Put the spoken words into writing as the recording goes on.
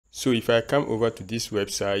So if I come over to this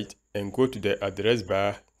website and go to the address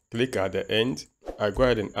bar, click at the end, I go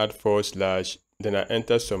ahead and add /, then I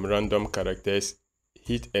enter some random characters,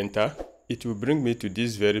 hit enter. It will bring me to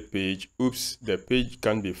this very page. Oops, the page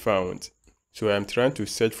can't be found. So I'm trying to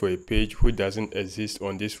search for a page which doesn't exist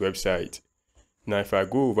on this website. Now if I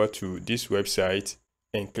go over to this website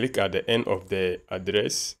and click at the end of the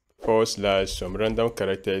address, / some random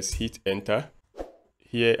characters, hit enter.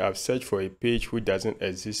 Here I've searched for a page which doesn't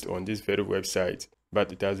exist on this very website,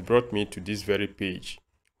 but it has brought me to this very page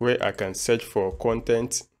where I can search for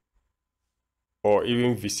content or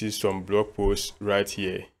even visit some blog posts right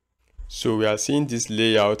here. So we are seeing this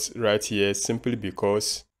layout right here simply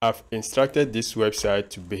because I've instructed this website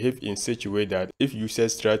to behave in such a way that if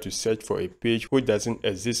users try to search for a page which doesn't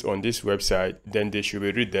exist on this website, then they should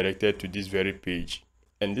be redirected to this very page.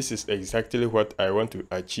 And this is exactly what I want to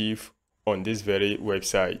achieve on this very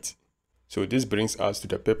website. So this brings us to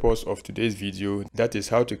the purpose of today's video, that is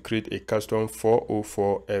how to create a custom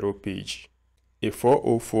 404 error page. A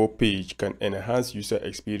 404 page can enhance user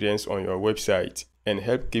experience on your website and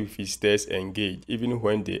help keep visitors engaged even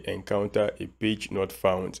when they encounter a page not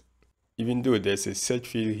found. Even though there's a search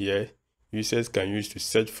field here, users can use to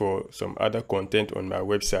search for some other content on my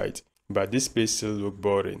website, but this page still looks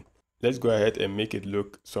boring. Let's go ahead and make it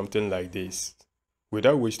look something like this.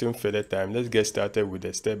 Without wasting further time, let's get started with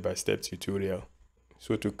the step-by-step tutorial.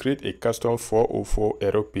 So to create a custom 404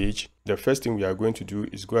 error page, the first thing we are going to do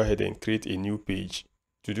is go ahead and create a new page.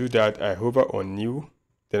 To do that, I hover on new,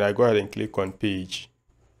 then I go ahead and click on page.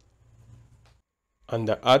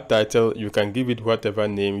 Under add title, you can give it whatever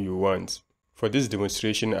name you want. For this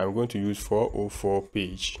demonstration, I'm going to use 404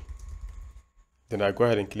 page. Then I go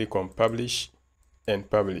ahead and click on publish and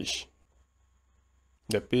publish.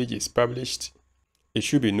 The page is published. It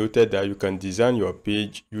should be noted that you can design your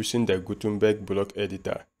page using the Gutenberg block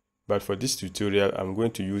editor, but for this tutorial I'm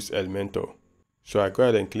going to use Elementor. So I go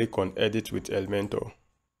ahead and click on edit with Elementor.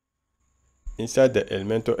 Inside the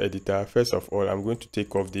Elementor editor, first of all I'm going to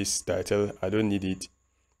take off this title, I don't need it.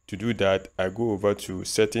 To do that, I go over to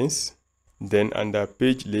settings, then under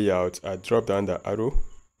page layout I drop down the arrow,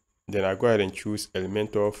 then I go ahead and choose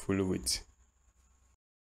Elementor full width.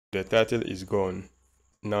 The title is gone.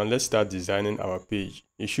 Now let's start designing our page.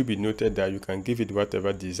 It should be noted that you can give it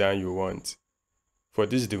whatever design you want. For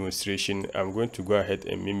this demonstration, I'm going to go ahead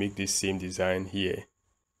and mimic this same design here.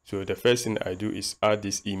 So the first thing I do is add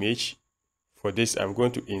this image. For this, I'm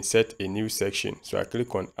going to insert a new section. So I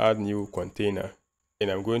click on add new container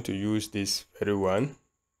and I'm going to use this very one.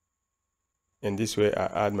 And this way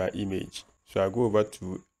I add my image. So I go over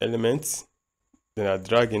to elements, then I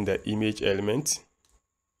drag in the image element.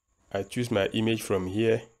 I choose my image from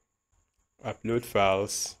here, upload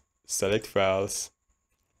files, select files.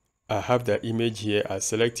 I have the image here, I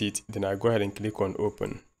select it, then I go ahead and click on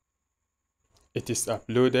open. It is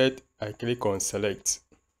uploaded, I click on select,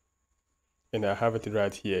 and I have it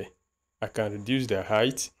right here. I can reduce the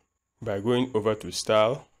height by going over to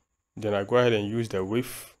style, then I go ahead and use the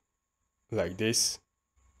width like this.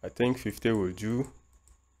 I think 50 will do.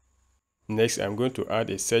 Next, I'm going to add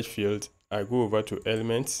a search field. I go over to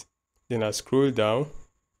elements. Then I scroll down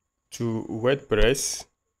to WordPress.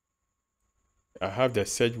 I have the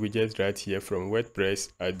search widget right here from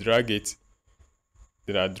WordPress. I drag it,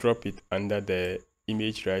 then I drop it under the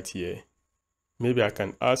image right here. Maybe I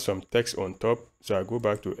can add some text on top. So I go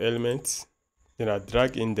back to elements, then I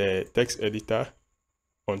drag in the text editor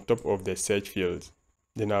on top of the search field.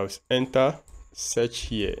 Then I'll enter search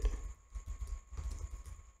here.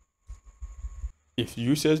 If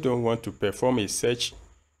users don't want to perform a search,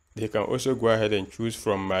 they can also go ahead and choose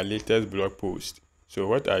from my latest blog post. So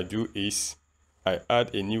what I do is I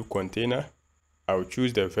add a new container. I'll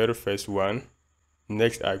choose the very first one.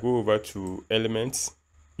 Next, I go over to elements.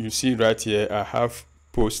 You see right here, I have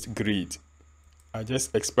post grid. I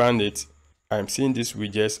just expand it. I'm seeing these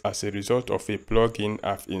widgets as a result of a plugin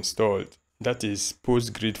I've installed. That is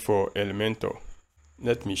post grid for Elementor.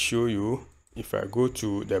 Let me show you. If I go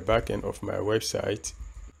to the backend of my website,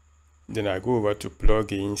 then I go over to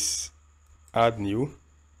plugins, add new,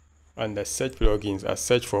 and the search plugins, I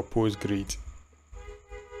search for PostGrid.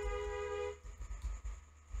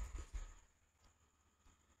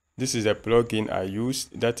 This is a plugin I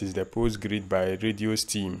used, that is the PostGrid by Radio's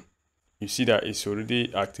team. You see that it's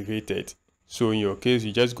already activated. So in your case,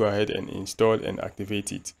 you just go ahead and install and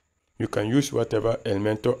activate it. You can use whatever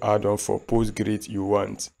Elementor add-on for PostGrid you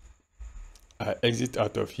want. I exit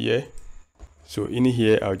out of here. So in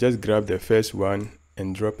here, I'll just grab the first one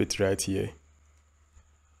and drop it right here.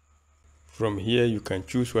 From here, you can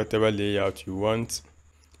choose whatever layout you want.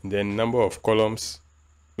 Then number of columns,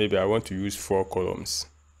 maybe I want to use 4 columns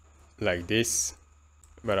like this,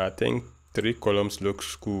 but I think 3 columns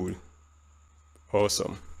looks cool.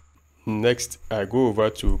 Awesome. Next, I go over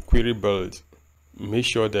to query build. Make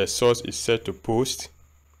sure the source is set to post.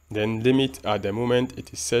 Then limit, at the moment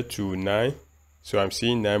it is set to 9, so I'm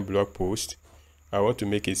seeing 9 blog posts. I want to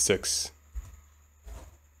make it 6.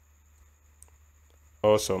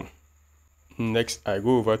 Awesome. Next, I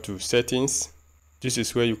go over to settings. This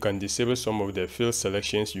is where you can disable some of the field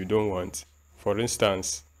selections you don't want. For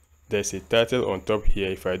instance, there's a title on top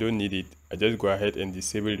here. If I don't need it, I just go ahead and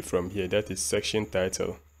disable it from here. That is section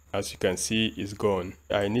title. As you can see, it's gone.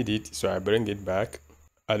 I need it, so I bring it back.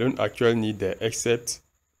 I don't actually need the except,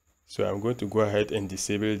 so I'm going to go ahead and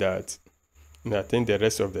disable that. And I think the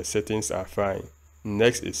rest of the settings are fine.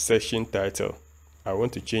 Next is section title. I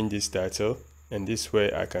want to change this title, and this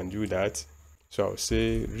way I can do that. So I'll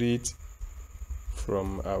say read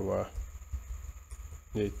from our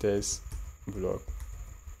latest blog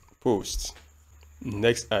post.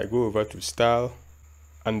 Next, I go over to style.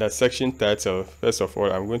 Under section title, first of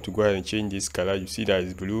all, I'm going to go ahead and change this color. You see that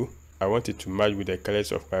it's blue. I want it to match with the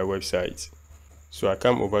colors of my website. So I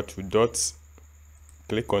come over to dots,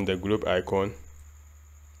 click on the globe icon,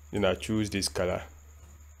 then I choose this color.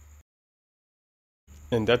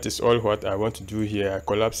 And that is all what I want to do here. I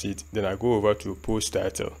collapse it, then I go over to post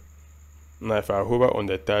title. Now if I hover on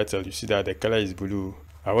the title, you see that the color is blue.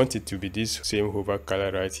 I want it to be this same hover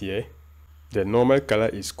color right here. The normal color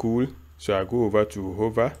is cool, so I go over to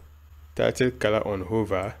hover, title color on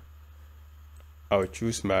hover. I'll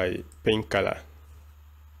choose my pink color.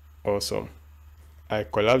 Awesome. I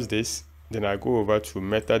collapse this, then I go over to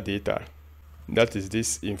metadata. That is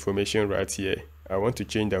this information right here. I want to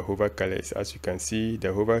change the hover colors. As you can see,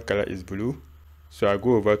 the hover color is blue. So I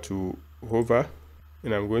go over to hover,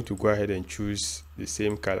 and I'm going to go ahead and choose the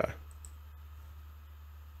same color.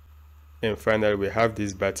 And finally, we have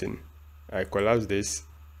this button. I collapse this,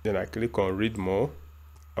 then I click on read more.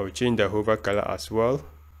 I'll change the hover color as well.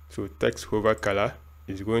 So text hover color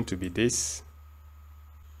is going to be this.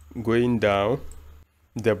 Going down,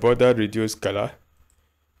 the border radius color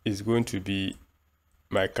is going to be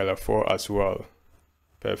my color 4 as well.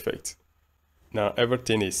 Perfect. Now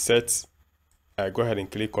everything is set. I go ahead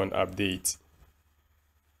and click on update.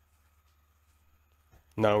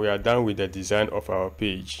 Now we are done with the design of our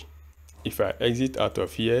page. If I exit out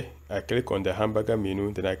of here, I click on the hamburger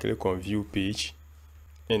menu, then I click on view page,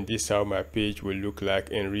 and this is how my page will look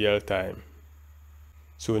like in real time.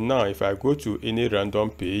 So now if I go to any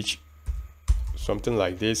random page, something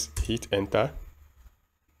like this, hit enter,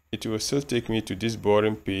 it will still take me to this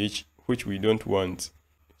boring page which we don't want.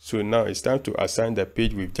 So now it's time to assign the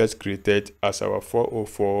page we've just created as our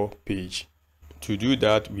 404 page. To do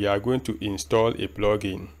that, we are going to install a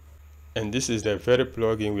plugin. And this is the very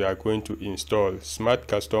plugin we are going to install, Smart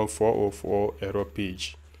Custom 404 Error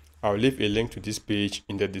Page. I'll leave a link to this page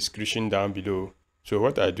in the description down below. So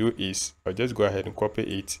what I do is, I'll just go ahead and copy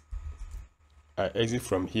it. I exit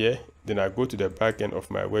from here, then I go to the back end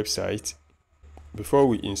of my website. Before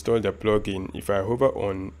we install the plugin, if I hover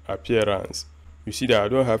on appearance, you see that I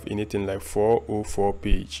don't have anything like 404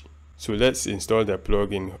 page. So let's install the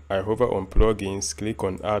plugin. I hover on plugins, click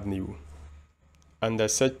on add new. Under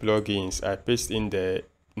search plugins, I paste in the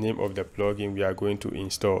name of the plugin we are going to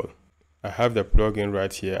install. I have the plugin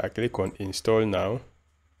right here. I click on install now.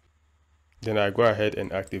 Then I go ahead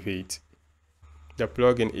and activate. The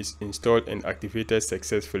plugin is installed and activated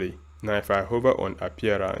successfully. Now if I hover on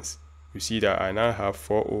appearance, you see that I now have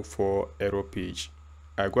 404 error page.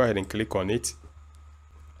 I go ahead and click on it.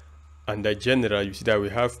 Under general, you see that we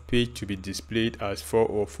have page to be displayed as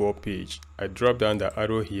 404 page. I drop down the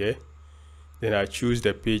arrow here. Then I choose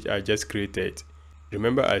the page I just created.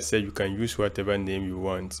 Remember I said you can use whatever name you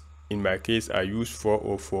want. In my case, I use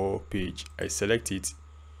 404 page. I select it.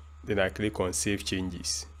 Then I click on save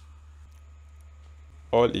changes.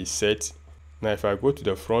 All is set. Now if I go to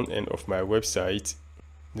the front end of my website,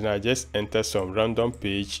 then I just enter some random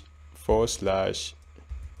page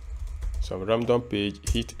some random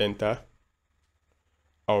page, hit enter.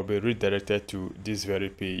 I'll be redirected to this very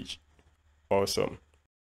page. Awesome.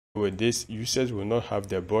 With this, users will not have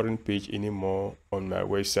the boring page anymore on my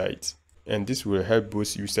website, and this will help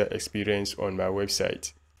boost user experience on my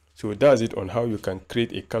website. So that's it on how you can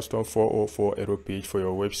create a custom 404 error page for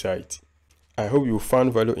your website. I hope you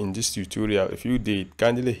found value in this tutorial. If you did,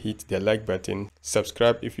 kindly hit the like button,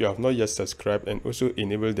 subscribe if you have not yet subscribed, and also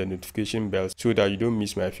enable the notification bell so that you don't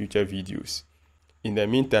miss my future videos. In the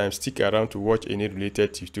meantime, stick around to watch any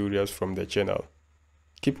related tutorials from the channel.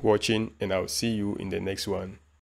 Keep watching, and I'll see you in the next one.